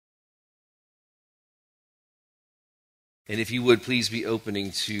And if you would, please be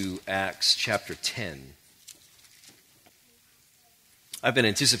opening to Acts chapter 10. I've been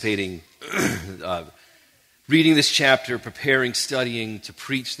anticipating reading this chapter, preparing, studying to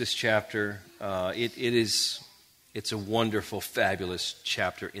preach this chapter. It's a wonderful, fabulous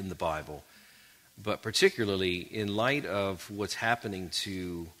chapter in the Bible. But particularly in light of what's happening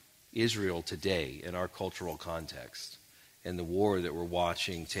to Israel today in our cultural context and the war that we're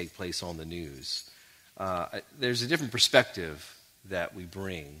watching take place on the news, there's a different perspective that we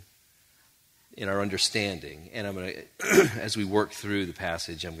bring in our understanding. And I'm going to, as we work through the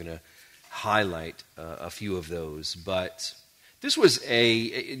passage, I'm going to highlight a few of those. But this was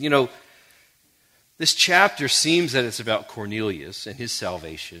this chapter seems that it's about Cornelius and his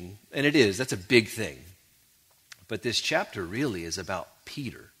salvation, and it is. That's a big thing. But this chapter really is about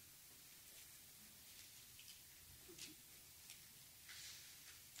Peter.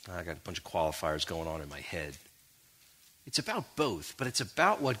 I got a bunch of qualifiers going on in my head. It's about both, but it's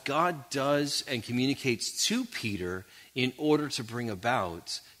about what God does and communicates to Peter in order to bring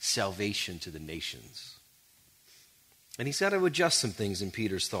about salvation to the nations. And he's got to adjust some things in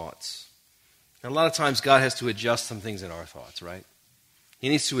Peter's thoughts. And a lot of times God has to adjust some things in our thoughts, right? He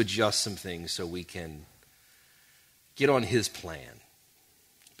needs to adjust some things so we can get on his plan.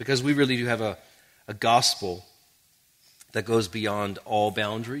 Because we really do have a gospel that goes beyond all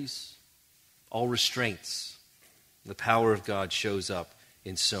boundaries, all restraints. The power of God shows up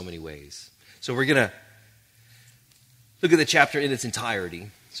in so many ways. So we're going to look at the chapter in its entirety.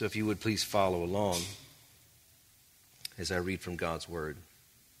 So if you would please follow along as I read from God's word.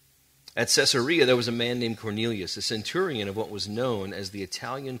 At Caesarea, there was a man named Cornelius, a centurion of what was known as the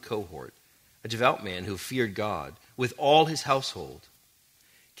Italian cohort, a devout man who feared God with all his household,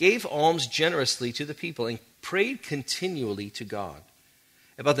 gave alms generously to the people, and prayed continually to God.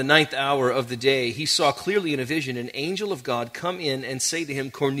 About the 9th hour of the day, he saw clearly in a vision an angel of God come in and say to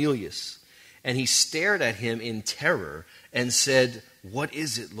him, "Cornelius." And he stared at him in terror and said, "What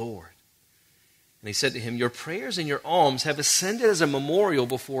is it, Lord?" And he said to him, "Your prayers and your alms have ascended as a memorial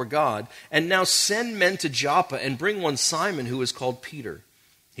before God, and now send men to Joppa and bring one Simon who is called Peter.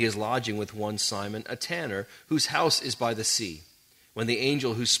 He is lodging with one Simon, a tanner, whose house is by the sea." When the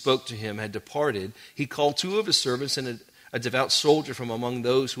angel who spoke to him had departed, he called 2 of his servants and a devout soldier from among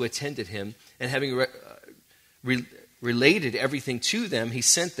those who attended him, and having related everything to them, he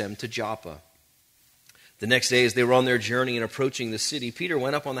sent them to Joppa. The next day, as they were on their journey and approaching the city, Peter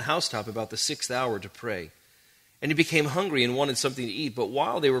went up on the housetop about the 6th hour to pray. And he became hungry and wanted something to eat, but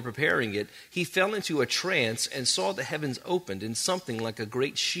while they were preparing it, he fell into a trance and saw the heavens opened and something like a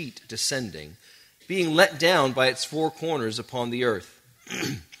great sheet descending, being let down by its 4 corners upon the earth.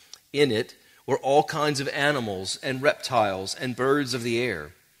 In it were all kinds of animals and reptiles and birds of the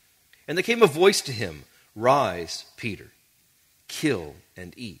air. And there came a voice to him, "Rise, Peter, kill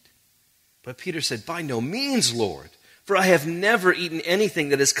and eat." But Peter said, "By no means, Lord, for I have never eaten anything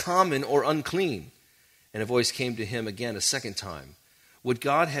that is common or unclean." And a voice came to him again a second time, "What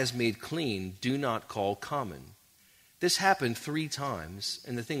God has made clean, do not call common." This happened 3 times,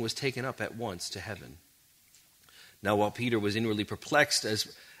 and the thing was taken up at once to heaven. Now while Peter was inwardly perplexed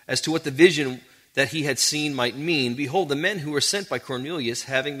as to what the vision that he had seen might mean, behold, the men who were sent by Cornelius,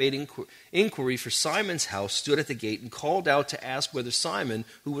 having made inquiry for Simon's house, stood at the gate and called out to ask whether Simon,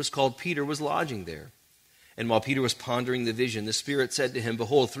 who was called Peter, was lodging there. And while Peter was pondering the vision, the Spirit said to him,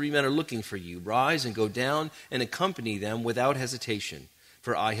 "Behold, 3 men are looking for you. Rise and go down and accompany them without hesitation,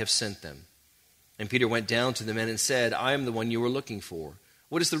 for I have sent them." And Peter went down to the men and said, "I am the one you were looking for.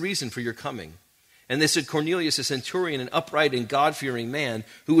 What is the reason for your coming?" And they said, "Cornelius, a centurion, an upright and God-fearing man,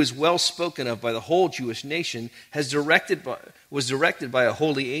 who is well spoken of by the whole Jewish nation, was directed by a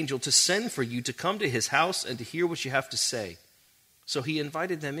holy angel to send for you to come to his house and to hear what you have to say." So he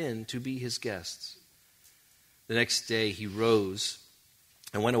invited them in to be his guests. The next day he rose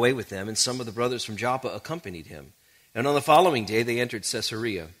and went away with them, and some of the brothers from Joppa accompanied him. And on the following day they entered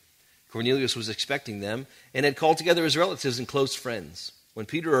Caesarea. Cornelius was expecting them and had called together his relatives and close friends. When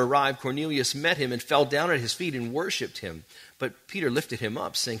Peter arrived, Cornelius met him and fell down at his feet and worshipped him. But Peter lifted him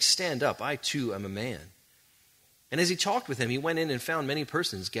up, saying, "Stand up, I too am a man." And as he talked with him, he went in and found many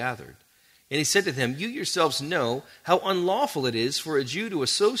persons gathered. And he said to them, "You yourselves know how unlawful it is for a Jew to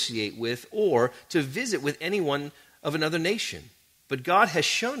associate with or to visit with anyone of another nation. But God has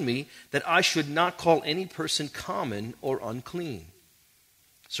shown me that I should not call any person common or unclean.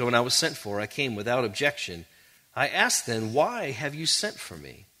 So when I was sent for, I came without objection. I asked then, 'Why have you sent for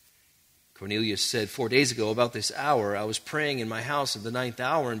me?' Cornelius said, 4 days ago, about this hour, I was praying in my house at the 9th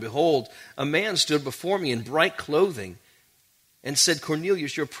hour, and behold, a man stood before me in bright clothing and said,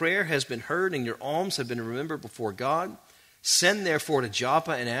 'Cornelius, your prayer has been heard, and your alms have been remembered before God. Send therefore to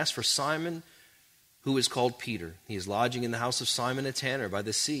Joppa and ask for Simon, who is called Peter. He is lodging in the house of Simon a tanner by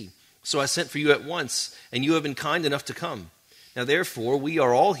the sea. So I sent for you at once, and you have been kind enough to come. Now therefore we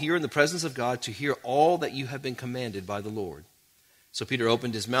are all here in the presence of God to hear all that you have been commanded by the Lord." So Peter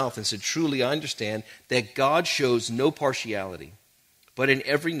opened his mouth and said, "Truly I understand that God shows no partiality, but in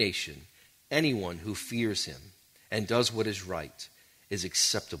every nation anyone who fears him and does what is right is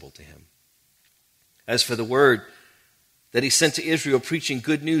acceptable to him. As for the word that he sent to Israel, preaching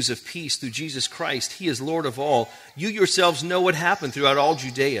good news of peace through Jesus Christ, he is Lord of all. You yourselves know what happened throughout all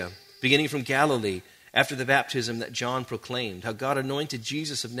Judea, beginning from Galilee, after the baptism that John proclaimed, how God anointed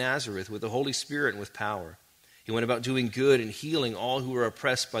Jesus of Nazareth with the Holy Spirit and with power. He went about doing good and healing all who were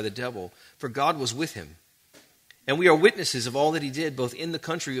oppressed by the devil, for God was with him. And we are witnesses of all that he did, both in the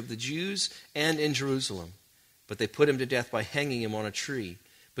country of the Jews and in Jerusalem. But they put him to death by hanging him on a tree.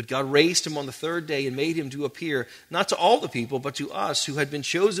 But God raised him on the third day and made him to appear, not to all the people, but to us who had been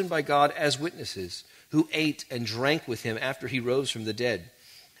chosen by God as witnesses, who ate and drank with him after he rose from the dead.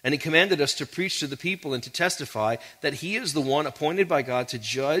 And he commanded us to preach to the people and to testify that he is the one appointed by God to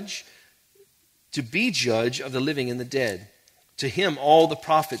be judge of the living and the dead. To him all the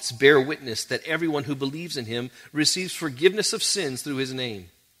prophets bear witness that everyone who believes in him receives forgiveness of sins through his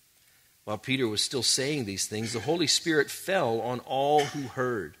name." While Peter was still saying these things, the Holy Spirit fell on all who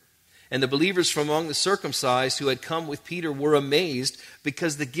heard. And the believers from among the circumcised who had come with Peter were amazed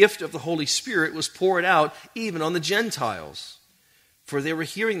because the gift of the Holy Spirit was poured out even on the Gentiles. For they were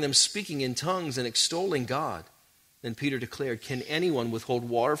hearing them speaking in tongues and extolling God. Then Peter declared, "Can anyone withhold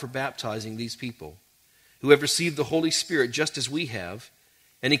water for baptizing these people, who have received the Holy Spirit just as we have?"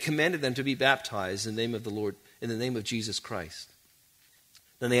 And he commanded them to be baptized in the name of the Lord, in the name of Jesus Christ.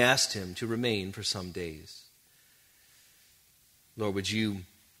 Then they asked him to remain for some days. Lord, would you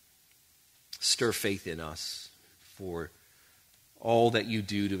stir faith in us for all that you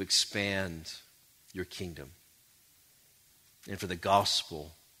do to expand your kingdom, and for the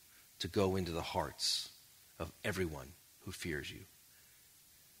gospel to go into the hearts of everyone who fears you.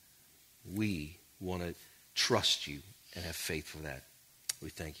 We want to trust you and have faith for that. We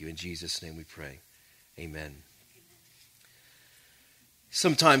thank you. In Jesus' name we pray. Amen.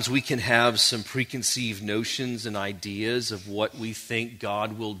 Sometimes we can have some preconceived notions and ideas of what we think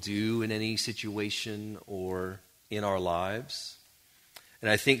God will do in any situation or in our lives. And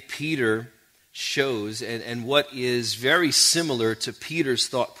I think Peter shows, and what is very similar to Peter's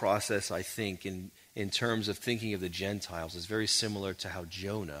thought process, I think, in terms of thinking of the Gentiles, is very similar to how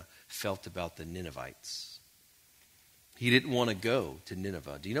Jonah felt about the Ninevites. He didn't want to go to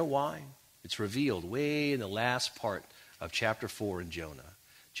Nineveh. Do you know why? It's revealed way in the last part of chapter 4 in Jonah.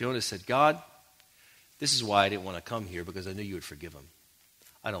 Jonah said, "God, this is why I didn't want to come here, because I knew you would forgive them.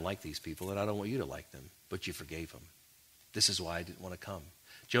 I don't like these people, and I don't want you to like them, but you forgave them. This is why I didn't want to come."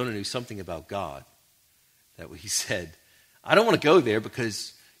 Jonah knew something about God, that he said, "I don't want to go there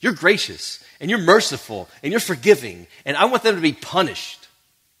because you're gracious, and you're merciful, and you're forgiving, and I want them to be punished."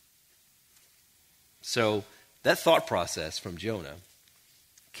 So that thought process from Jonah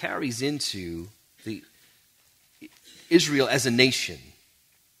carries into the Israel as a nation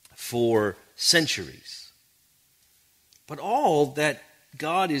for centuries. But all that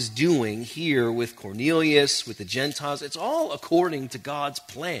God is doing here with Cornelius, with the Gentiles, it's all according to God's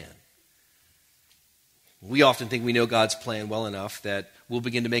plan. We often think we know God's plan well enough that we'll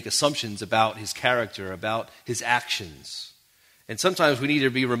begin to make assumptions about his character, about his actions. And sometimes we need to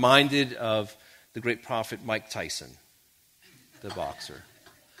be reminded of the great prophet Mike Tyson, the boxer,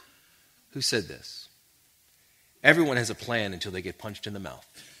 who said this: "Everyone has a plan until they get punched in the mouth."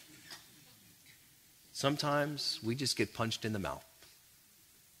 Sometimes we just get punched in the mouth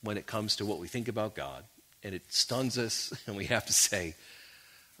when it comes to what we think about God, and it stuns us, and we have to say,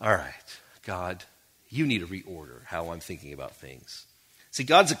 "All right, God, you need to reorder how I'm thinking about things." See,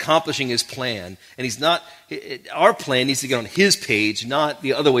 God's accomplishing his plan, and our plan needs to get on his page, not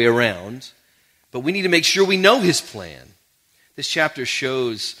the other way around. But we need to make sure we know his plan. This chapter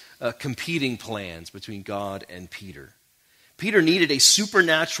shows competing plans between God and Peter. Peter needed a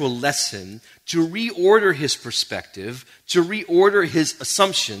supernatural lesson to reorder his perspective, to reorder his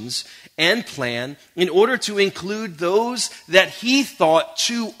assumptions and plan in order to include those that he thought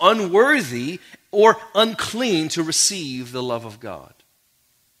too unworthy or unclean to receive the love of God.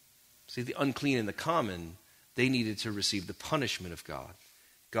 See, the unclean and the common, they needed to receive the punishment of God.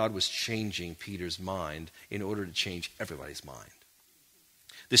 God was changing Peter's mind in order to change everybody's mind.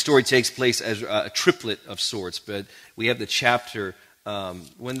 The story takes place as a triplet of sorts, but we have the chapter.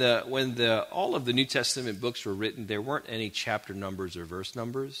 When all of the New Testament books were written, there weren't any chapter numbers or verse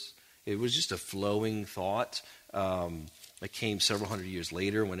numbers. It was just a flowing thought. that came several hundred years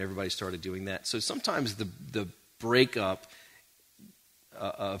later when everybody started doing that. So sometimes the breakup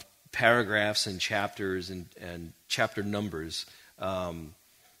of paragraphs and chapters and chapter numbers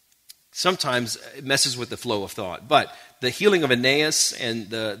sometimes it messes with the flow of thought. But the healing of Aeneas and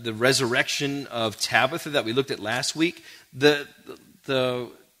the resurrection of Tabitha that we looked at last week, the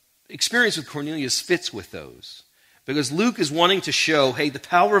experience with Cornelius fits with those. Because Luke is wanting to show, hey, the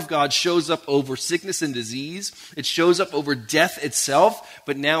power of God shows up over sickness and disease. It shows up over death itself,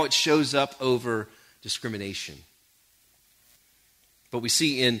 but now it shows up over discrimination. But we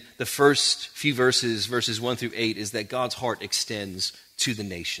see in the first few verses 1 through 8, is that God's heart extends to the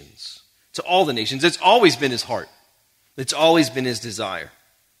nations, to all the nations. It's always been his heart. It's always been his desire.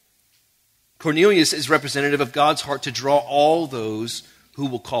 Cornelius is representative of God's heart to draw all those who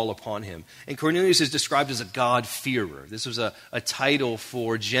will call upon him. And Cornelius is described as a God-fearer. This was a title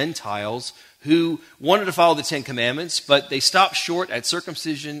for Gentiles who wanted to follow the Ten Commandments, but they stopped short at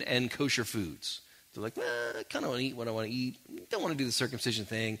circumcision and kosher foods. They're like, I kind of want to eat what I want to eat. Don't want to do the circumcision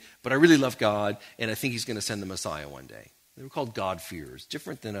thing, but I really love God, and I think he's going to send the Messiah one day. They were called God-fearers,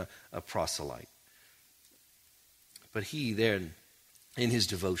 different than a proselyte. But he there, in his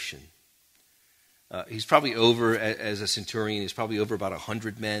devotion, he's probably over, as a centurion, he's probably over about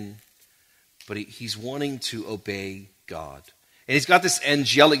 100 men, but he's wanting to obey God. And he's got this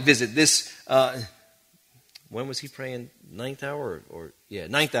angelic visit. When was he praying? 9th hour?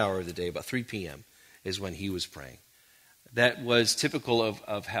 Ninth hour of the day, about 3 p.m. is when he was praying. That was typical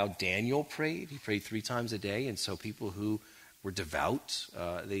of how Daniel prayed. He prayed 3 times a day, and so people who were devout,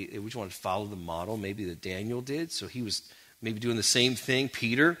 they just wanted to follow the model maybe that Daniel did. So he was maybe doing the same thing.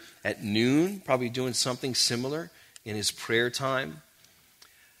 Peter at noon, probably doing something similar in his prayer time.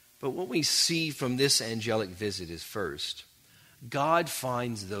 But what we see from this angelic visit is, first, God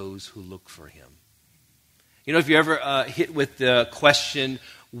finds those who look for him. You know, if you ever hit with the question,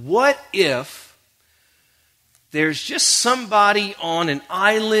 what if there's just somebody on an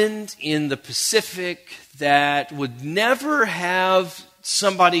island in the Pacific that would never have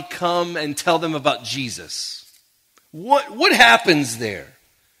somebody come and tell them about Jesus? What happens there?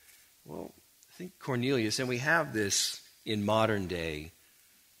 Well, I think Cornelius, and we have this in modern day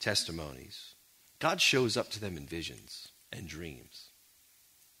testimonies, God shows up to them in visions and dreams.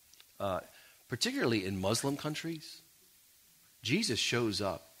 Particularly in Muslim countries, Jesus shows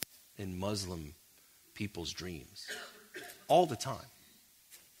up in Muslim people's dreams all the time.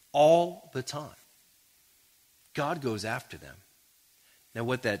 All the time. God goes after them. Now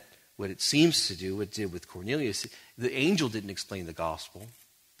what it seems to do, what it did with Cornelius, the angel didn't explain the gospel,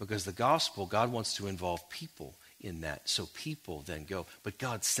 because the gospel, God wants to involve people in that, so people then go. But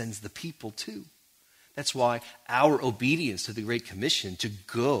God sends the people too. That's why our obedience to the Great Commission to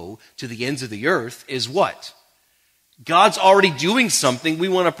go to the ends of the earth is what? God's already doing something. We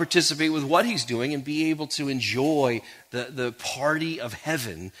want to participate with what he's doing and be able to enjoy the party of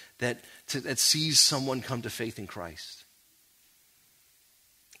heaven that sees someone come to faith in Christ.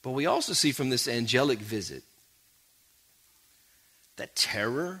 But we also see from this angelic visit that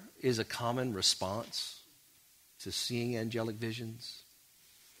terror is a common response to seeing angelic visions.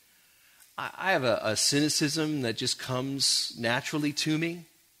 I have a cynicism that just comes naturally to me,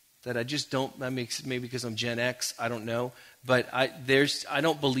 that I just don't, maybe because I'm Gen X, I don't know, but I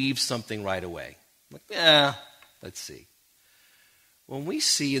don't believe something right away. Like, let's see. When we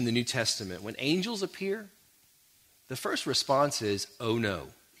see in the New Testament, when angels appear, the first response is, oh no.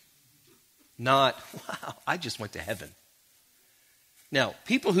 Not, wow, I just went to heaven. Now,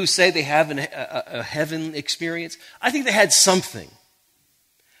 people who say they have a heaven experience, I think they had something.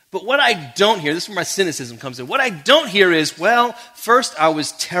 But what I don't hear, this is where my cynicism comes in, what I don't hear is, well, first I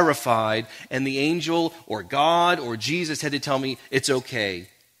was terrified, and the angel or God or Jesus had to tell me, it's okay,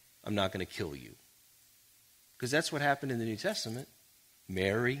 I'm not going to kill you. Because that's what happened in the New Testament.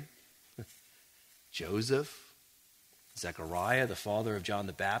 Mary, Joseph, Zechariah, the father of John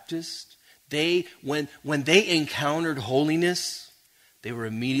the Baptist, when they encountered holiness, they were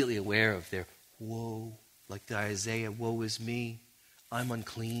immediately aware of their woe, like the Isaiah, woe is me. I'm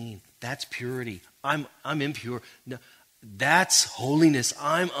unclean. That's purity. I'm impure. No, that's holiness.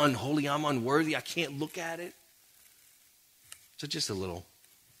 I'm unholy. I'm unworthy. I can't look at it. So just a little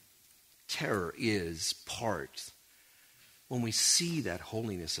terror is part. When we see that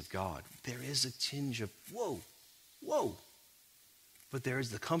holiness of God, there is a tinge of whoa. But there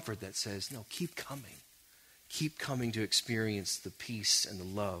is the comfort that says, no, keep coming. Keep coming to experience the peace and the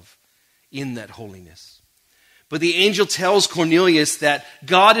love in that holiness. But the angel tells Cornelius that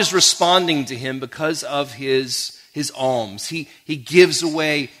God is responding to him because of his his alms. He gives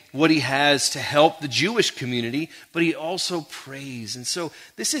away what he has to help the Jewish community, but he also prays. And so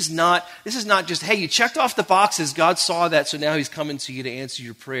this is not just, hey, you checked off the boxes, God saw that, so now he's coming to you to answer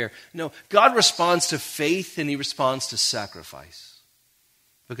your prayer. No, God responds to faith and he responds to sacrifice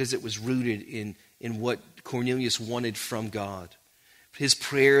because it was rooted in what Cornelius wanted from God. His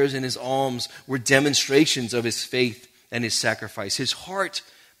prayers and his alms were demonstrations of his faith and his sacrifice. His heart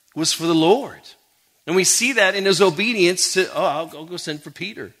was for the Lord. And we see that in his obedience to, I'll go send for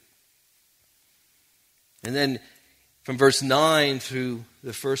Peter. And then from verse 9 through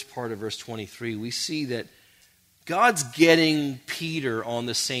the first part of verse 23, we see that God's getting Peter on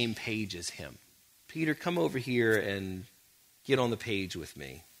the same page as him. Peter, come over here and get on the page with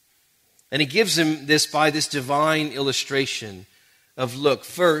me. And he gives him this by this divine illustration of, look,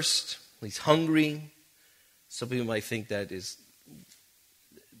 first, he's hungry. Some people might think that is,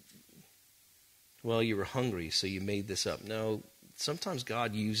 well, you were hungry, so you made this up. No, sometimes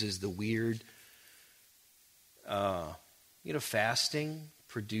God uses the weird, fasting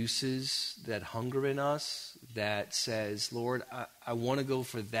produces that hunger in us that says, Lord, I want to go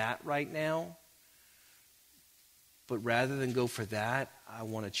for that right now, but rather than go for that, I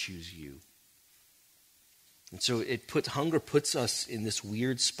want to choose you. And so hunger puts us in this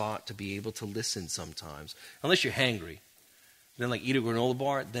weird spot to be able to listen sometimes. Unless you're hangry. Then eat a granola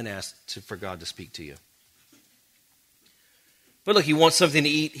bar, then ask for God to speak to you. But look, he wants something to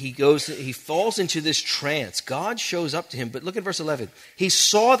eat. He falls into this trance. God shows up to him. But look at verse 11. He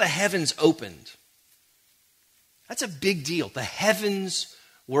saw the heavens opened. That's a big deal. The heavens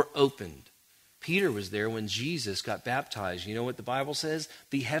were opened. Peter was there when Jesus got baptized. You know what the Bible says?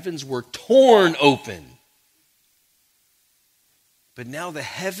 The heavens were torn open. But now the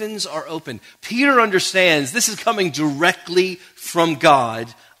heavens are open. Peter understands this is coming directly from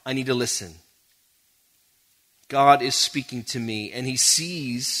God. I need to listen. God is speaking to me, and he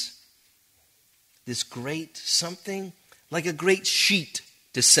sees this great something like a great sheet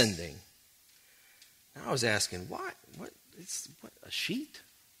descending. Now I was asking, what a sheet?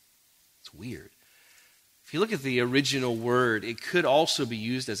 It's weird. If you look at the original word, it could also be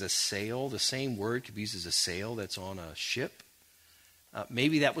used as a sail. The same word could be used as a sail that's on a ship.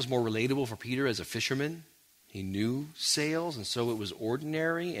 Maybe that was more relatable for Peter as a fisherman. He knew sails, and so it was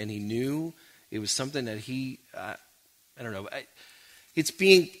ordinary, and he knew it was something that I don't know. It's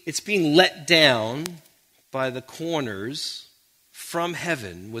being let down by the corners from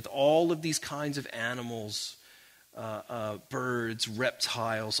heaven with all of these kinds of animals, birds,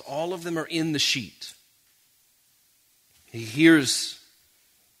 reptiles. All of them are in the sheet. He hears,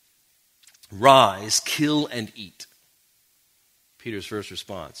 "Rise, kill, and eat." Peter's first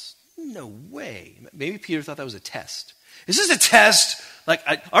response, no way. Maybe Peter thought that was a test. Is this a test?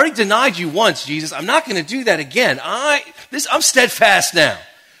 I already denied you once, Jesus. I'm not going to do that again. I'm steadfast now.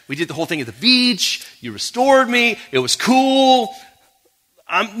 We did the whole thing at the beach. You restored me. It was cool.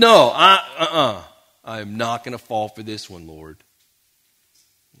 I'm not going to fall for this one, Lord.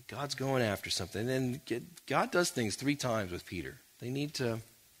 God's going after something. And God does things 3 times with Peter.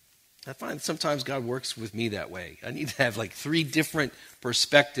 I find sometimes God works with me that way. I need to have 3 different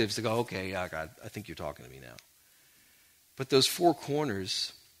perspectives to go, okay, yeah, God, I think you're talking to me now. But those 4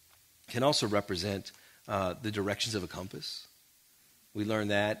 corners can also represent the directions of a compass. We learn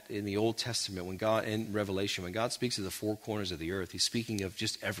that in the Old Testament, in Revelation, when God speaks of the 4 corners of the earth, he's speaking of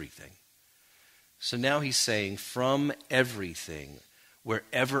just everything. So now he's saying, from everything,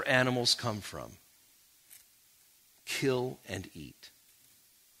 wherever animals come from, kill and eat.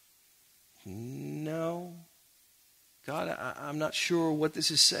 No, God, I'm not sure what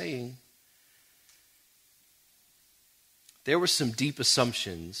this is saying. There were some deep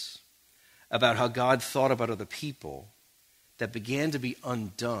assumptions about how God thought about other people that began to be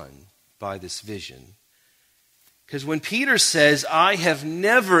undone by this vision. Because when Peter says, I have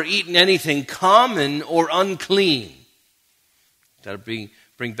never eaten anything common or unclean, that would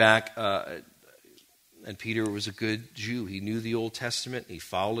bring back... And Peter was a good Jew. He knew the Old Testament. He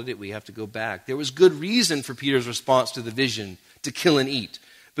followed it. We have to go back. There was good reason for Peter's response to the vision to kill and eat.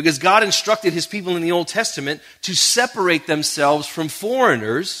 Because God instructed his people in the Old Testament to separate themselves from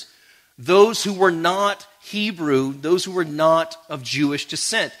foreigners, those who were not Hebrew, those who were not of Jewish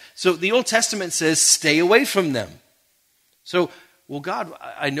descent. So the Old Testament says, stay away from them. So, well, God,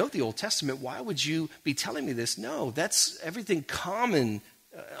 I know the Old Testament. Why would you be telling me this? No, that's everything common,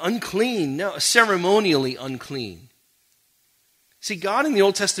 unclean, no, ceremonially unclean. See, God in the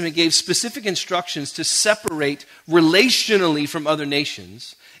Old Testament gave specific instructions to separate relationally from other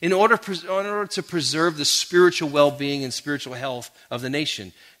nations in order to preserve the spiritual well-being and spiritual health of the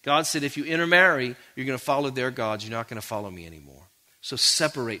nation. God said, if you intermarry, you're going to follow their gods. You're not going to follow me anymore. So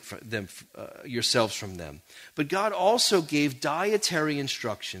separate yourselves from them. But God also gave dietary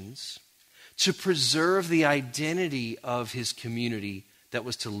instructions to preserve the identity of his community that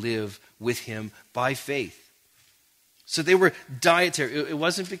was to live with him by faith. So they were dietary. It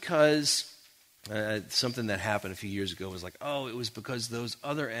wasn't because something that happened a few years ago was like, oh, it was because those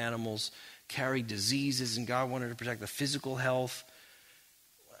other animals carried diseases and God wanted to protect the physical health.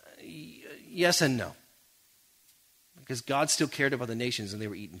 Yes and no. Because God still cared about the nations and they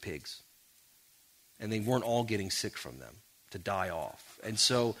were eating pigs. And they weren't all getting sick from them to die off. And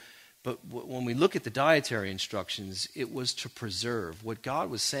so, but when we look at the dietary instructions, it was to preserve. What God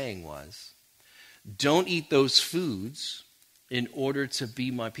was saying was, don't eat those foods in order to be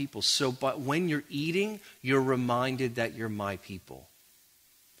my people. So, but when you're eating, you're reminded that you're my people.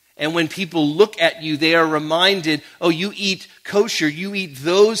 And when people look at you, they are reminded, oh, you eat kosher, you eat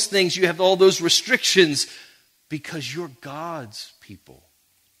those things, you have all those restrictions because you're God's people.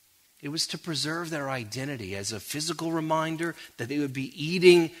 It was to preserve their identity as a physical reminder that they would be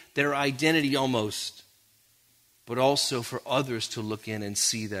eating their identity almost, but also for others to look in and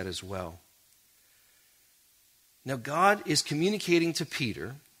see that as well. Now, God is communicating to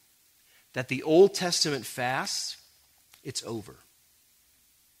Peter that the Old Testament fast, it's over.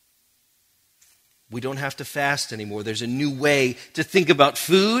 We don't have to fast anymore. There's a new way to think about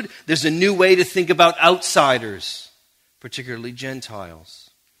food. There's a new way to think about outsiders, particularly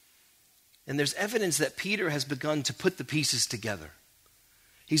Gentiles. And there's evidence that Peter has begun to put the pieces together.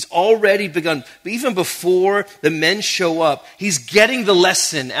 He's already begun, even before the men show up, he's getting the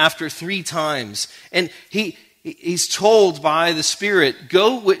lesson after 3 times. And he's told by the Spirit,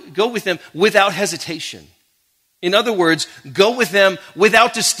 go with them without hesitation. In other words, go with them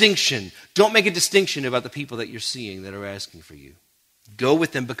without distinction. Don't make a distinction about the people that you're seeing that are asking for you. Go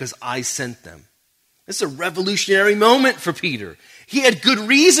with them because I sent them. This is a revolutionary moment for Peter. He had good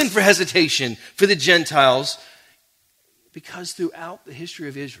reason for hesitation for the Gentiles because throughout the history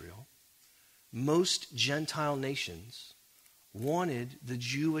of Israel, most Gentile nations wanted the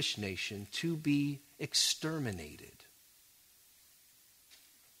Jewish nation to be exterminated,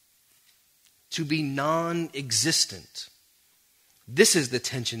 to be non-existent. This is the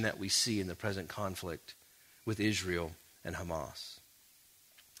tension that we see in the present conflict with Israel and Hamas.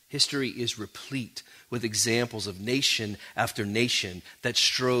 History is replete with examples of nation after nation that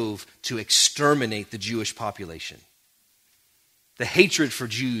strove to exterminate the Jewish population. The hatred for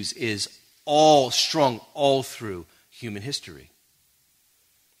Jews is all strung all through human history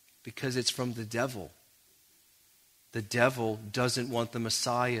because it's from the devil. The devil doesn't want the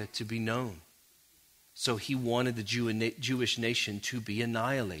Messiah to be known. So he wanted the Jewish nation to be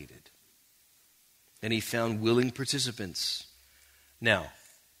annihilated. And he found willing participants. Now,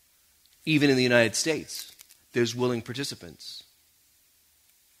 even in the United States, there's willing participants.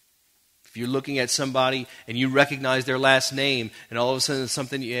 If you're looking at somebody and you recognize their last name and all of a sudden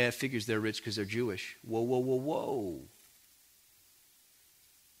something, it figures they're rich because they're Jewish. Whoa, whoa, whoa, whoa.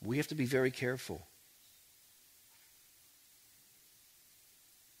 We have to be very careful.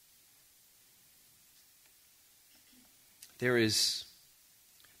 There's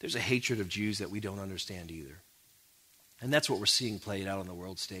a hatred of Jews that we don't understand either. And that's what we're seeing played out on the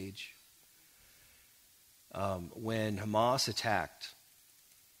world stage. When Hamas attacked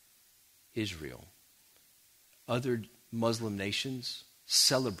Israel, other Muslim nations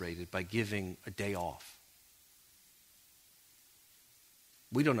celebrated by giving a day off.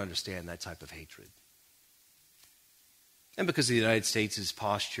 We don't understand that type of hatred. And because of the United States'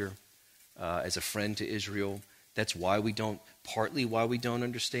 posture as a friend to Israel, that's partly why we don't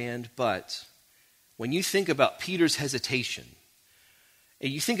understand. But when you think about Peter's hesitation,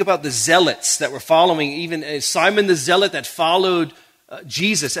 and you think about the zealots that were following, even Simon the zealot that followed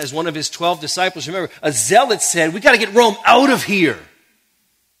Jesus as one of his 12 disciples. Remember, a zealot said, we got to get Rome out of here.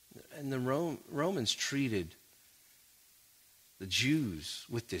 And the Romans treated the Jews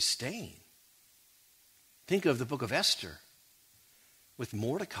with disdain. Think of the book of Esther with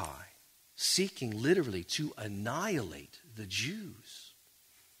Mordecai seeking literally to annihilate the Jews.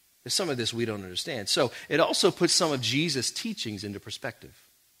 There's some of this we don't understand. So it also puts some of Jesus' teachings into perspective.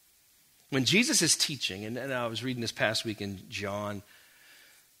 When Jesus is teaching, and I was reading this past week in John,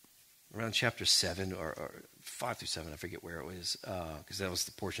 around chapter 7 or 5 through 7, I forget where it was, because that was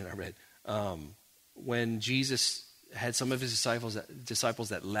the portion I read. When Jesus had some of his disciples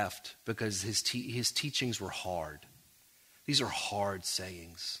that left because his teachings were hard. These are hard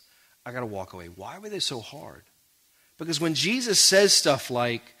sayings. I got to walk away. Why were they so hard? Because when Jesus says stuff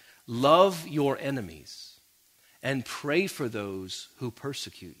like, love your enemies and pray for those who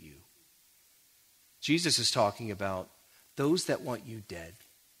persecute you, Jesus is talking about those that want you dead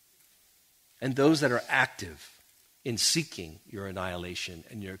and those that are active in seeking your annihilation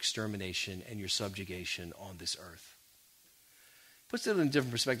and your extermination and your subjugation on this earth. Puts it in a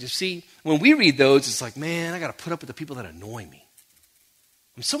different perspective. See, when we read those, it's like, man, I got to put up with the people that annoy me.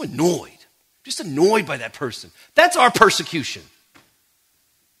 I'm so annoyed. Just annoyed by that person. That's our persecution.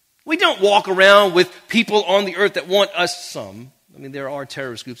 We don't walk around with people on the earth that want us some. I mean, there are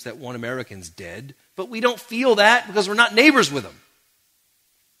terrorist groups that want Americans dead, but we don't feel that because we're not neighbors with them.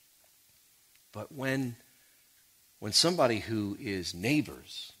 But when somebody who is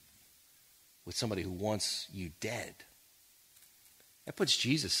neighbors with somebody who wants you dead, that puts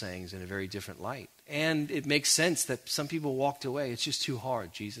Jesus' sayings in a very different light. And it makes sense that some people walked away. It's just too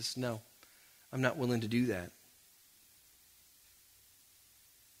hard, Jesus. No, I'm not willing to do that.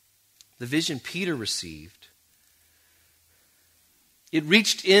 The vision Peter received, it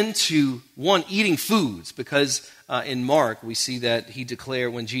reached into, one, eating foods, because in Mark we see that he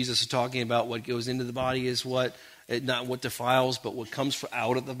declared, when Jesus is talking about what goes into the body is what, not what defiles, but what comes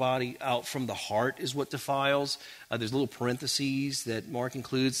out of the body, out from the heart is what defiles. There's little parentheses that Mark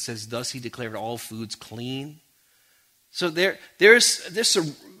includes. It says, thus he declared all foods clean. So there's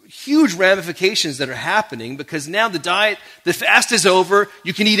some huge ramifications that are happening, because now the fast is over,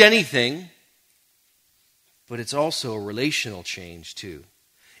 you can eat anything. But it's also a relational change too.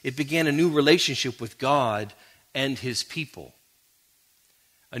 It began a new relationship with God and his people.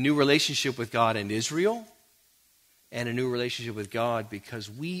 A new relationship with God and Israel, and a new relationship with God because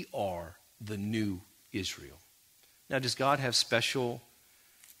we are the new Israel. Now, does God have special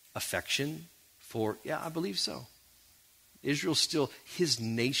affection for? Yeah, I believe so. Israel's still his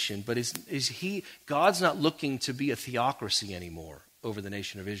nation, but God's not looking to be a theocracy anymore over the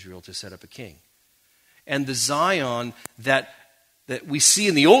nation of Israel to set up a king. And the Zion that we see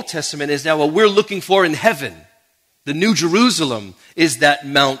in the Old Testament is now what we're looking for in heaven. The New Jerusalem is that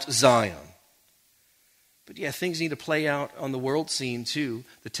Mount Zion. But yeah, things need to play out on the world scene too.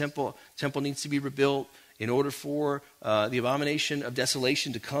 The temple needs to be rebuilt in order for the abomination of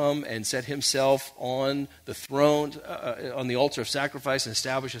desolation to come and set himself on the throne, on the altar of sacrifice, and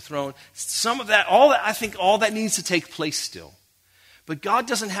establish a throne. I think all that needs to take place still. But God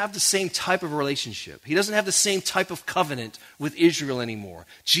doesn't have the same type of relationship. He doesn't have the same type of covenant with Israel anymore.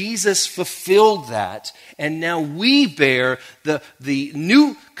 Jesus fulfilled that, and now we bear the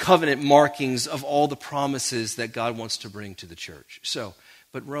new covenant markings of all the promises that God wants to bring to the church.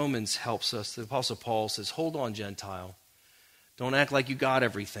 But Romans helps us. The Apostle Paul says, hold on, Gentile. Don't act like you got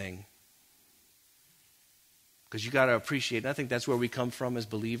everything. Because you got to appreciate, and I think that's where we come from as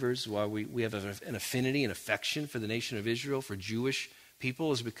believers, why we have an affinity and affection for the nation of Israel, for Jewish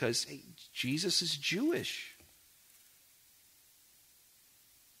people, is because Jesus is Jewish.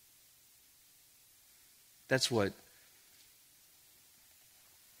 That's what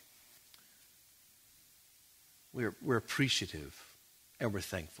we're appreciative and we're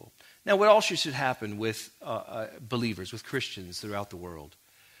thankful. Now, what also should happen with believers, with Christians throughout the world,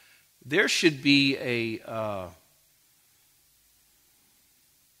 there should be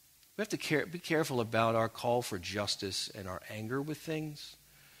we have to be careful about our call for justice and our anger with things.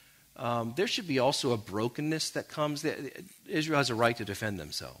 There should be also a brokenness that comes. Israel has a right to defend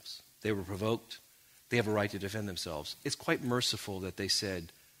themselves. They were provoked. They have a right to defend themselves. It's quite merciful that they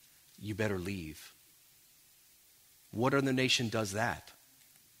said, you better leave. What other nation does that?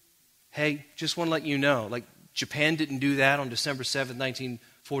 Hey, just want to let you know, like Japan didn't do that on December 7th,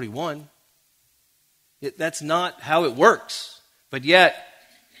 1941. That's not how it works. But yet,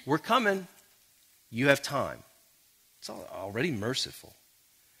 we're coming. You have time. It's already merciful.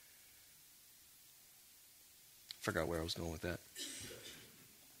 Forgot where I was going with that.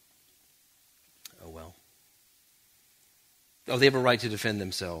 Oh, well. Oh, they have a right to defend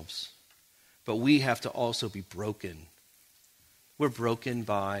themselves. But we have to also be broken. We're broken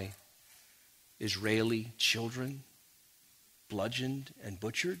by Israeli children bludgeoned and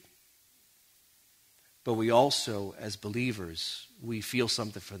butchered. But we also, as believers, we feel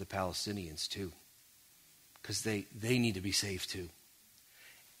something for the Palestinians too. Because they need to be saved too.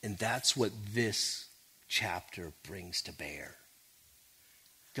 And that's what this chapter brings to bear.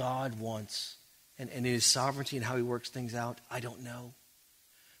 God wants, and in his sovereignty and how he works things out, I don't know.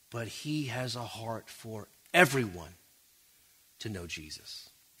 But he has a heart for everyone to know Jesus.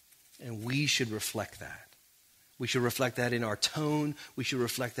 And we should reflect that. We should reflect that in our tone. We should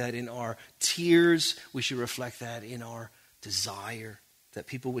reflect that in our tears. We should reflect that in our desire that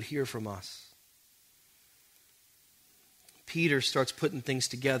people would hear from us. Peter starts putting things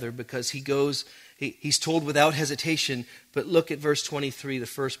together because he's told without hesitation, but look at verse 23, the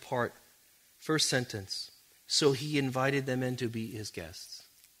first part, first sentence. So he invited them in to be his guests.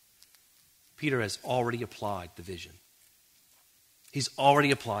 Peter has already applied the vision. He's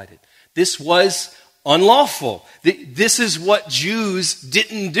already applied it. This was unlawful. This is what Jews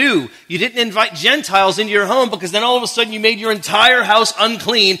didn't do. You didn't invite Gentiles into your home because then all of a sudden you made your entire house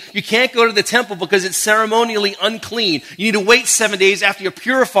unclean. You can't go to the temple because it's ceremonially unclean. You need to wait 7 days after you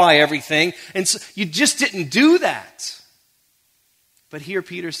purify everything. And so you just didn't do that. But here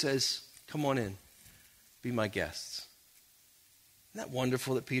Peter says, come on in, be my guests. Isn't that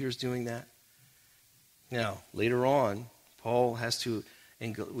wonderful that Peter's doing that? Now, later on, Paul has to,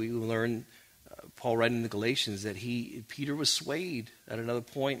 and we learn Paul writing in the Galatians that Peter was swayed at another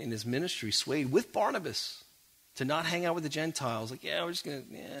point in his ministry, swayed with Barnabas to not hang out with the Gentiles. Like, yeah, we're just going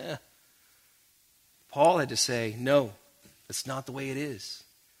to, yeah. Paul had to say, no, that's not the way it is.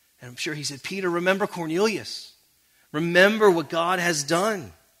 And I'm sure he said, Peter, remember Cornelius. Remember what God has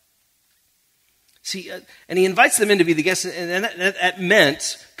done. See, and he invites them in to be the guests, and that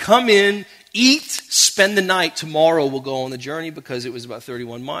meant, come in, eat, spend the night. Tomorrow we'll go on the journey because it was about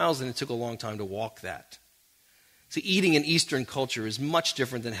 31 miles and it took a long time to walk that. See, eating in Eastern culture is much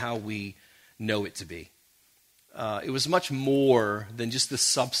different than how we know it to be. It was much more than just the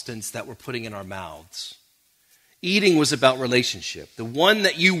substance that we're putting in our mouths. Eating was about relationship. The one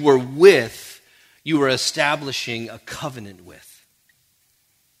that you were with, you were establishing a covenant with.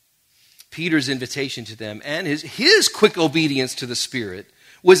 Peter's invitation to them and his quick obedience to the Spirit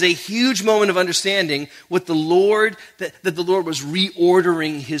was a huge moment of understanding what the Lord, that the Lord was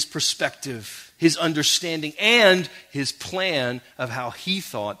reordering his perspective, his understanding, and his plan of how he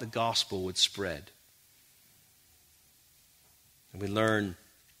thought the gospel would spread. And we learn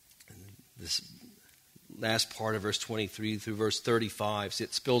this last part of verse 23 through verse 35. See,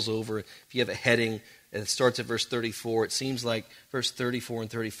 it spills over. If you have a heading, and it starts at verse 34. It seems like verse 34 and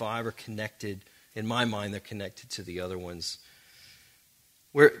 35 are connected. In my mind, they're connected to the other ones.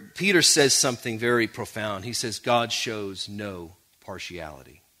 Where Peter says something very profound. He says, God shows no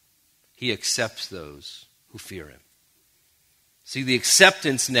partiality. He accepts those who fear him. See, the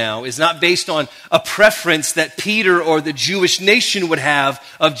acceptance now is not based on a preference that Peter or the Jewish nation would have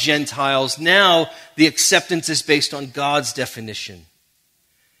of Gentiles. Now, the acceptance is based on God's definition.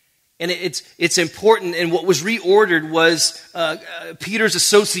 And it's important, and what was reordered was Peter's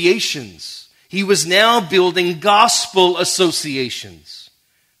associations. He was now building gospel associations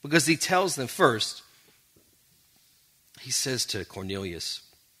because he tells them first, he says to Cornelius,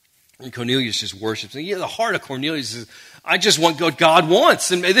 and Cornelius just worships. And the heart of Cornelius is, I just want what God wants,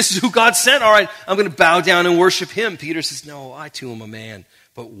 and this is who God sent. All right, I'm going to bow down and worship him. Peter says, no, I too am a man.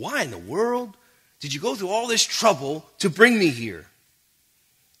 But why in the world did you go through all this trouble to bring me here?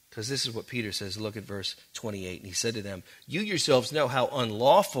 Because this is what Peter says. Look at verse 28. And he said to them, you yourselves know how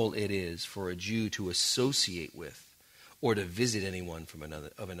unlawful it is for a Jew to associate with or to visit anyone from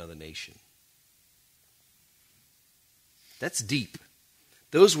another nation. That's deep.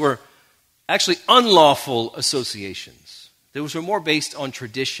 Those were actually unlawful associations. Those were more based on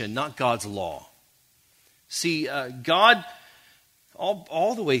tradition, not God's law. See, God,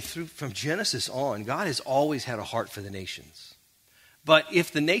 all the way through from Genesis on, God has always had a heart for the nations. But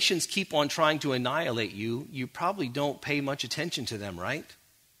if the nations keep on trying to annihilate you, you probably don't pay much attention to them, right?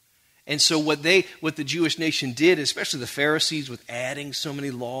 And so what the Jewish nation did, especially the Pharisees, with adding so many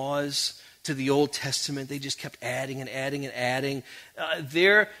laws to the Old Testament, they just kept adding and adding and adding.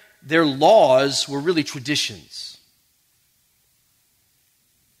 Their laws were really traditions.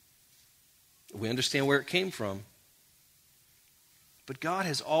 We understand where it came from. But God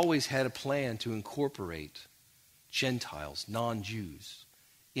has always had a plan to incorporate Gentiles, non-Jews,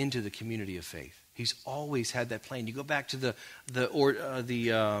 into the community of faith. He's always had that plan. You go back to the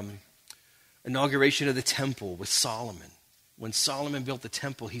inauguration of the temple with Solomon. When Solomon built the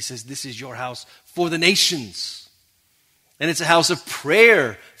temple, he says, this is your house for the nations. And it's a house of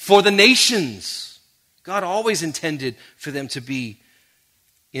prayer for the nations. God always intended for them to be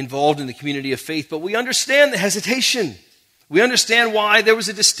involved in the community of faith. But we understand the hesitation. We understand why there was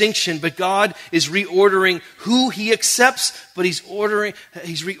a distinction, but God is reordering who he accepts, but he's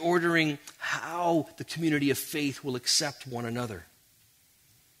reordering how the community of faith will accept one another.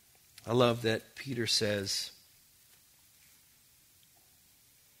 I love that Peter says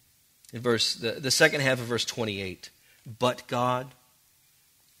in the second half of verse 28, but God,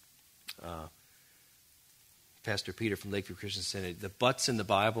 Pastor Peter from Lakeview Christian Center, the buts in the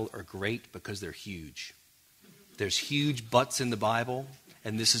Bible are great because they're huge. There's huge buts in the Bible,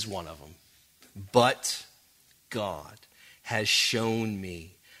 and this is one of them. But God has shown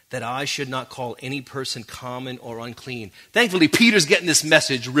me that I should not call any person common or unclean. Thankfully, Peter's getting this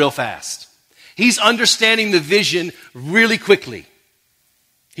message real fast. He's understanding the vision really quickly.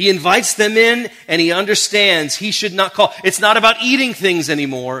 He invites them in, and he understands he should not call. It's not about eating things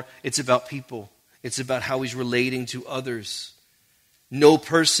anymore. It's about people. It's about how he's relating to others. No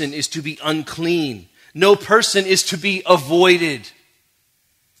person is to be unclean. No person is to be avoided.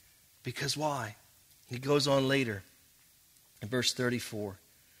 Because why? He goes on later in verse 34.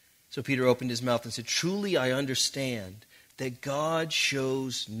 So Peter opened his mouth and said, "Truly I understand that God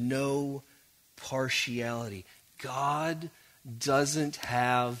shows no partiality." God doesn't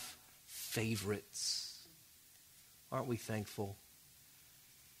have favorites. Aren't we thankful?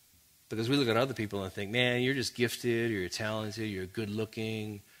 Because we look at other people and think, man, you're just gifted, you're talented, you're good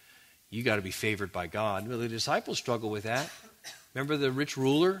looking, you got to be favored by God. Well, the disciples struggle with that. Remember the rich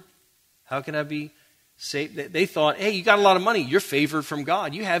ruler? How can I be saved? They thought, hey, you got a lot of money, you're favored from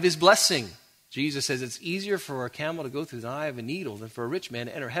God, you have his blessing. Jesus says it's easier for a camel to go through the eye of a needle than for a rich man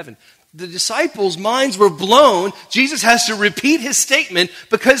to enter heaven. The disciples' minds were blown. Jesus has to repeat his statement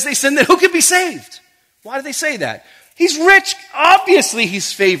because they said that who can be saved? Why do they say that? He's rich. Obviously,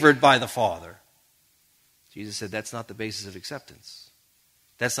 he's favored by the Father. Jesus said that's not the basis of acceptance.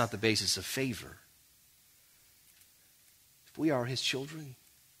 That's not the basis of favor. If we are his children,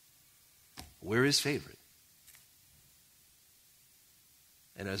 we're his favorite.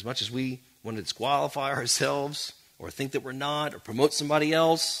 And as much as we want to disqualify ourselves or think that we're not or promote somebody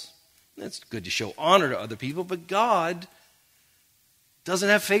else, it's good to show honor to other people, but God doesn't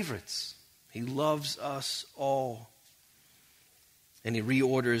have favorites. He loves us all. And he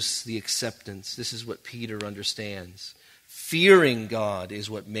reorders the acceptance. This is what Peter understands. Fearing God is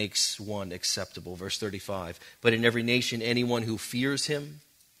what makes one acceptable. Verse 35. But in every nation, anyone who fears him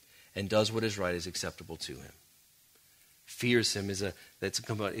and does what is right is acceptable to him. Fears him is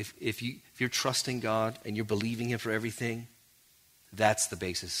if you're trusting God and you're believing him for everything, that's the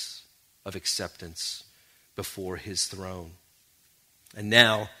basis of acceptance before his throne. And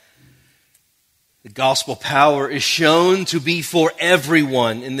now, the gospel power is shown to be for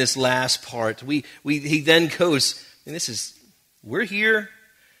everyone in this last part. He then goes, and we're here.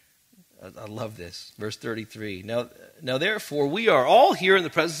 I love this. Verse 33. Now therefore, we are all here in the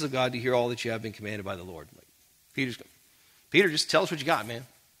presence of God to hear all that you have been commanded by the Lord. Peter, just tell us what you got, man.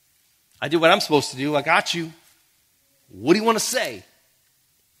 I did what I'm supposed to do. I got you. What do you want to say?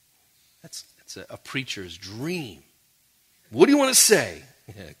 That's a preacher's dream. What do you want to say?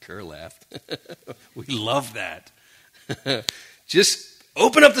 Kerr laughed. We love that. Just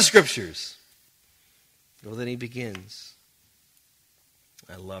open up the scriptures. Well, then he begins.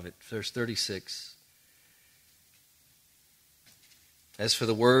 I love it. Verse 36. As for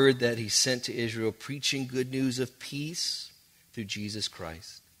the word that he sent to Israel, preaching good news of peace through Jesus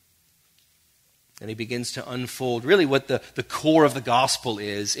Christ. And he begins to unfold really what the core of the gospel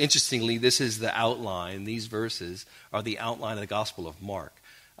is. Interestingly, this is the outline. These verses are the outline of the gospel of Mark.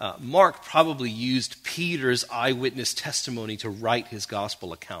 Mark probably used Peter's eyewitness testimony to write his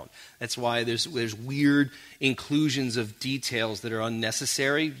gospel account. That's why there's weird inclusions of details that are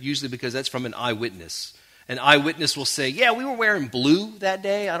unnecessary, usually because that's from an eyewitness. An eyewitness will say, yeah, we were wearing blue that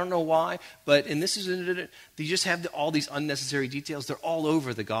day. I don't know why. You just have all these unnecessary details. They're all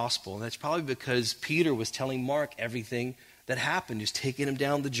over the gospel. And that's probably because Peter was telling Mark everything that happened, just taking him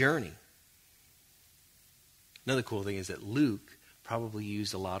down the journey. Another cool thing is that Luke probably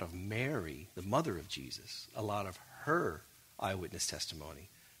used a lot of Mary, the mother of Jesus, a lot of her eyewitness testimony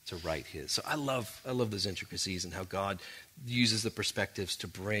to write his. So I love those intricacies and how God uses the perspectives to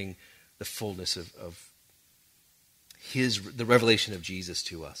bring the fullness of the revelation of Jesus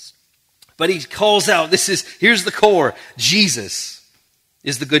to us. But he calls out, here's the core. Jesus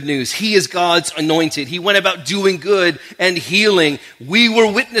is the good news. He is God's anointed. He went about doing good and healing. We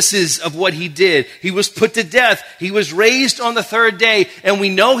were witnesses of what he did. He was put to death. He was raised on the third day. And we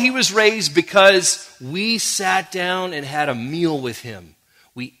know he was raised because we sat down and had a meal with him.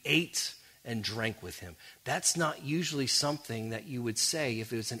 We ate and drank with him. That's not usually something that you would say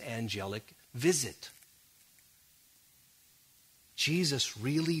if it was an angelic visit. Jesus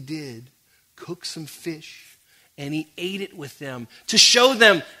really did cook some fish, and he ate it with them to show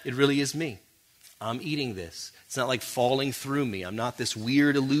them it really is me. I'm eating this. It's not like falling through me. I'm not this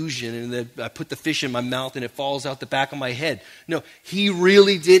weird illusion, and that I put the fish in my mouth and it falls out the back of my head. No, he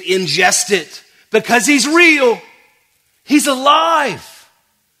really did ingest it because he's real. He's alive.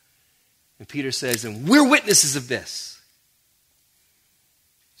 And Peter says, and we're witnesses of this.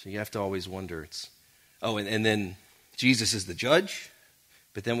 So you have to always wonder, Oh, and then Jesus is the judge,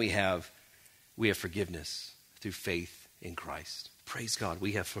 but then we have forgiveness through faith in Christ. Praise God,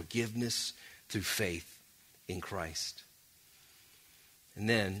 we have forgiveness through faith in Christ. And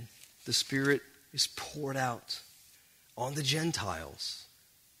then the Spirit is poured out on the Gentiles.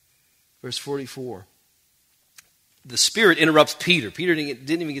 Verse 44. The Spirit interrupts Peter. Peter didn't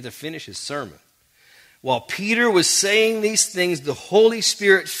even get to finish his sermon. While Peter was saying these things, the Holy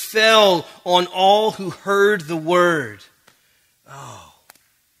Spirit fell on all who heard the word. Oh.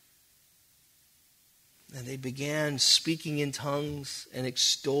 And they began speaking in tongues and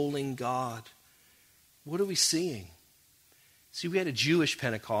extolling God. What are we seeing? See, we had a Jewish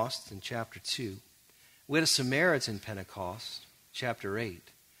Pentecost in chapter 2. We had a Samaritan Pentecost, chapter 8.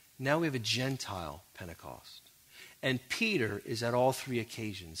 Now we have a Gentile Pentecost. And Peter is at all three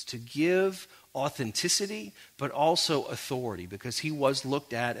occasions to give authenticity, but also authority, because he was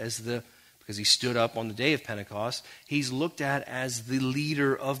looked at because he stood up on the day of Pentecost, he's looked at as the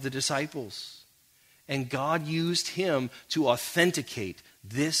leader of the disciples. And God used him to authenticate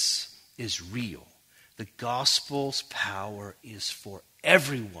this is real. The gospel's power is for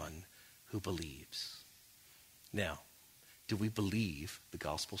everyone who believes. Now, do we believe the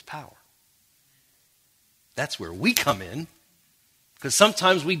gospel's power? That's where we come in, because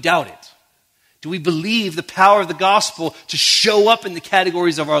sometimes we doubt it. Do we believe the power of the gospel to show up in the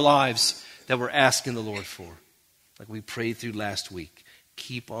categories of our lives that we're asking the Lord for? Like we prayed through last week.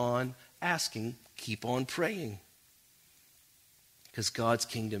 Keep on asking, keep on praying. Because God's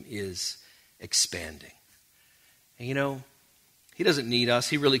kingdom is expanding. And you know, he doesn't need us.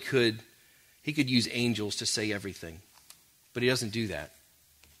 He really could. He could use angels to say everything. But he doesn't do that.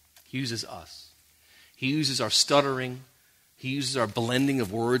 He uses us. He uses our stuttering. He uses our blending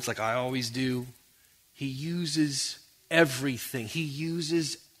of words like I always do. He uses everything. He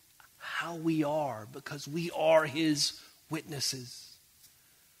uses how we are, because we are his witnesses.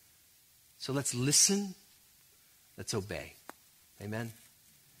 So let's listen. Let's obey. Amen?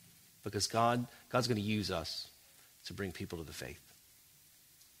 Because God's going to use us to bring people to the faith.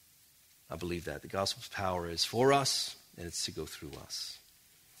 I believe that. The gospel's power is for us, and it's to go through us.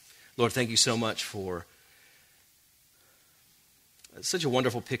 Lord, thank you so much for such a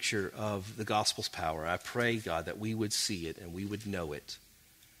wonderful picture of the gospel's power. I pray, God, that we would see it and we would know it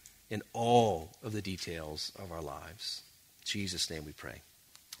in all of the details of our lives. In Jesus' name we pray.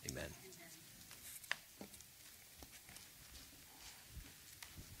 Amen.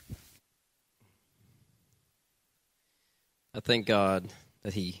 I thank God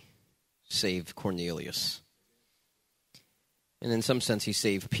that he saved Cornelius. And in some sense, he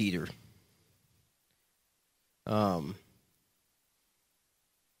saved Peter. I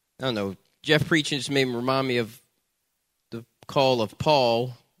don't know. Jeff preaching just made me remind me of the call of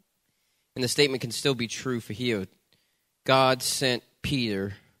Paul. And the statement can still be true for here. God sent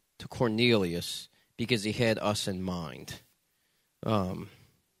Peter to Cornelius because he had us in mind.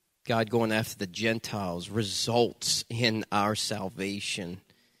 God going after the Gentiles results in our salvation.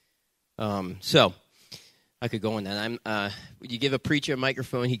 So, I could go on that. You give a preacher a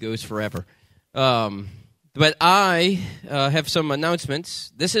microphone, he goes forever. But I have some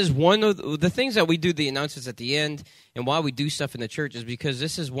announcements. This is one of the things that we do, the announcements at the end, and why we do stuff in the church is because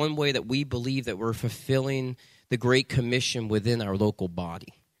this is one way that we believe that we're fulfilling the Great Commission within our local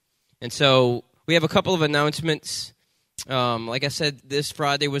body. And so we have a couple of announcements. Like I said, this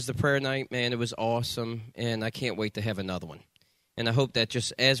Friday was the prayer night. Man, it was awesome, and I can't wait to have another one. And I hope that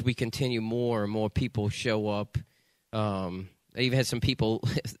just as we continue, more and more people show up. I even had some people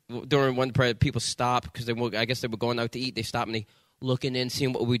during one prayer, people stop because I guess they were going out to eat. They stopped and they looking in,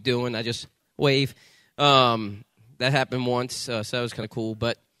 seeing what we're doing. I just wave. That happened once, so that was kind of cool.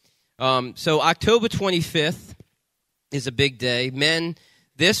 But so October 25th is a big day. Men,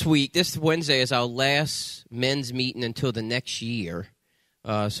 this Wednesday is our last men's meeting until the next year.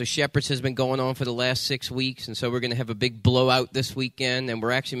 So Shepherds has been going on for the last 6 weeks, and so we're going to have a big blowout this weekend, and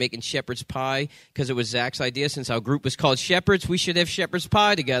we're actually making shepherd's pie because it was Zach's idea. Since our group was called Shepherds, we should have shepherd's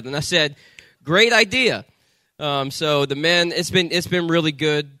pie together. And I said, great idea. So the men, it's been really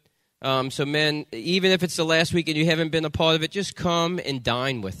good. So men, even if it's the last week and you haven't been a part of it, just come and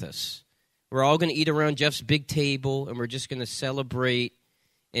dine with us. We're all going to eat around Jeff's big table, and we're just going to celebrate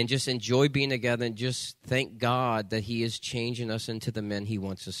and just enjoy being together and just thank God that he is changing us into the men he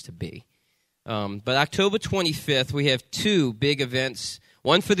wants us to be. But October 25th, we have two big events,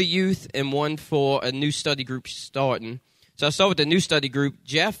 one for the youth and one for a new study group starting. So I'll start with the new study group.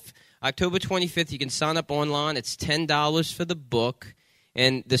 Jeff, October 25th, you can sign up online. It's $10 for the book.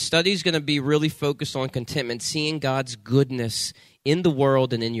 And the study is going to be really focused on contentment, seeing God's goodness in the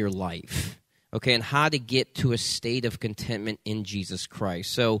world and in your life. okay, and how to get to a state of contentment in Jesus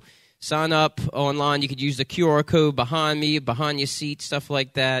Christ. So sign up online. You could use the QR code behind me, behind your seat, stuff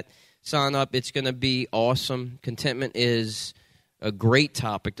like that. Sign up. It's going to be awesome. Contentment is a great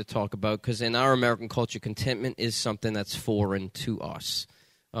topic to talk about because in our American culture, contentment is something that's foreign to us.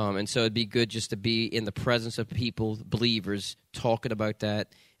 And so it'd be good just to be in the presence of people, believers, talking about that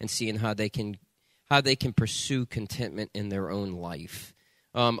and seeing how they can pursue contentment in their own life.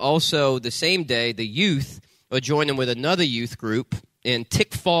 Also, the same day, the youth are joining with another youth group in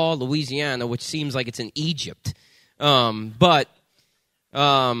Tickfaw, Louisiana, which seems like it's in Egypt. But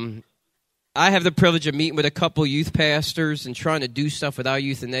I have the privilege of meeting with a couple youth pastors and trying to do stuff with our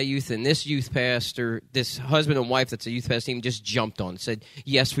youth and their youth. And this youth pastor, this husband and wife that's a youth pastor team, just jumped on and said,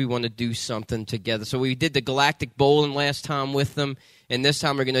 yes, we want to do something together. So we did the Galactic Bowling last time with them, and this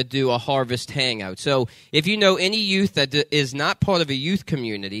time we're going to do a harvest hangout. So if you know any youth that is not part of a youth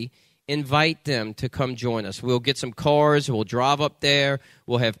community, invite them to come join us. We'll get some cars. We'll drive up there.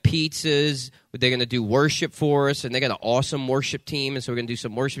 We'll have pizzas. They're going to do worship for us, and they got an awesome worship team, and so we're going to do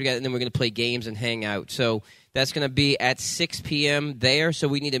some worship together, and then we're going to play games and hang out. So that's going to be at 6 p.m. there, so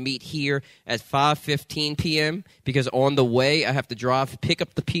we need to meet here at 5:15 p.m. because on the way I have to drive, pick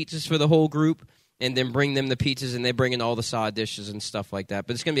up the pizzas for the whole group, and then bring them the pizzas, and they bring in all the side dishes and stuff like that.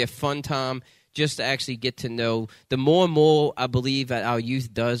 But it's going to be a fun time just to actually get to know. The more and more I believe that our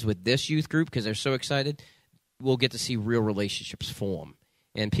youth does with this youth group, because they're so excited, we'll get to see real relationships form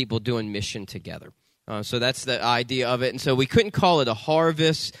and people doing mission together. So that's the idea of it. And so we couldn't call it a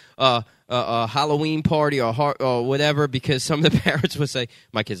harvest, a Halloween party, or whatever, because some of the parents would say,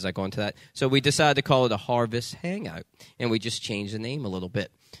 my kid's not going to that. So we decided to call it a harvest hangout, and we just changed the name a little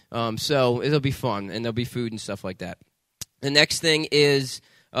bit. So it'll be fun, and there'll be food and stuff like that. The next thing is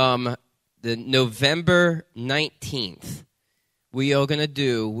the November 19th. We're going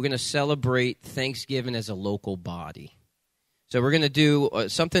to celebrate Thanksgiving as a local body. So we're going to do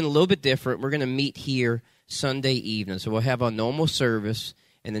something a little bit different. We're going to meet here Sunday evening. So we'll have our normal service,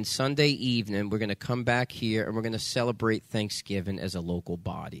 and then Sunday evening we're going to come back here, and we're going to celebrate Thanksgiving as a local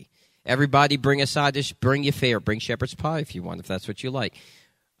body. Everybody bring a side dish. Bring your favorite. Bring shepherd's pie if you want, if that's what you like.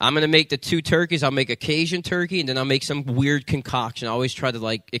 I'm going to make the 2 turkeys. I'll make a Cajun turkey, and then I'll make some weird concoction. I always try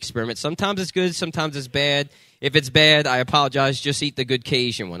to, experiment. Sometimes it's good. Sometimes it's bad. If it's bad, I apologize. Just eat the good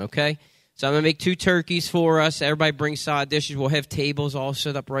Cajun one, okay? So I'm going to make 2 turkeys for us. Everybody bring side dishes. We'll have tables all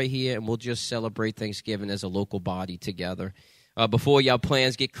set up right here, and we'll just celebrate Thanksgiving as a local body together before y'all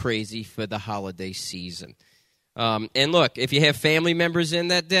plans get crazy for the holiday season. And look, if you have family members in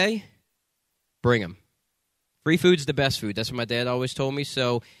that day, bring them. Free food's the best food. That's what my dad always told me.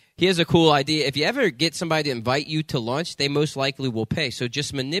 So here's a cool idea. If you ever get somebody to invite you to lunch, they most likely will pay. So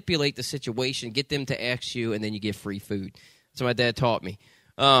just manipulate the situation, get them to ask you, and then you get free food. That's what my dad taught me.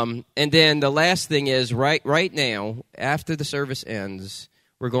 And then the last thing is right now, after the service ends,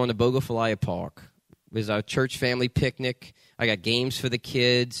 we're going to Bogafalaya Park. There's our church family picnic. I got games for the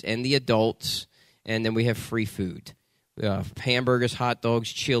kids and the adults, and then we have free food. Hamburgers, hot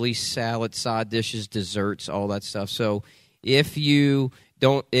dogs, chili, salad, side dishes, desserts, all that stuff. So if you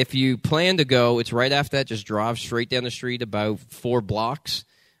plan to go, it's right after that. Just drive straight down the street about 4 blocks,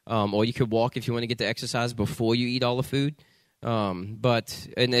 or you could walk if you want to get the exercise before you eat all the food. And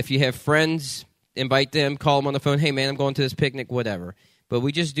if you have friends, invite them, call them on the phone. Hey man, I'm going to this picnic, whatever. But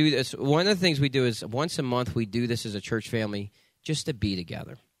we just do this. One of the things we do is once a month we do this as a church family, just to be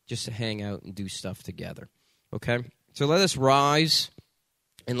together, just to hang out and do stuff together. Okay. So let us rise,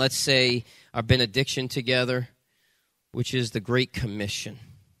 and let's say our benediction together, which is the Great Commission.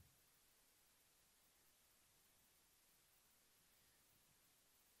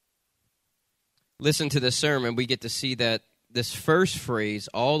 Listen to the sermon. We get to see that this first phrase,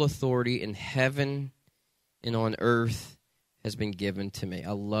 all authority in heaven and on earth has been given to me.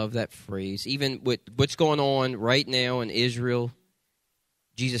 I love that phrase. Even with what's going on right now in Israel,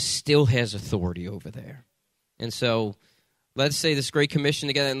 Jesus still has authority over there. And so let's say this Great Commission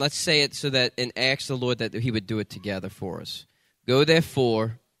together, and let's say it and ask the Lord that he would do it together for us. Go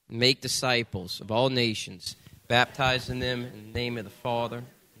therefore, make disciples of all nations, baptizing them in the name of the Father,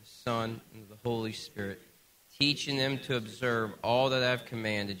 the Son, and the Holy Spirit, teaching them to observe all that I have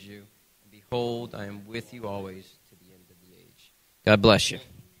commanded you. And behold, I am with you always to the end of the age. God bless you.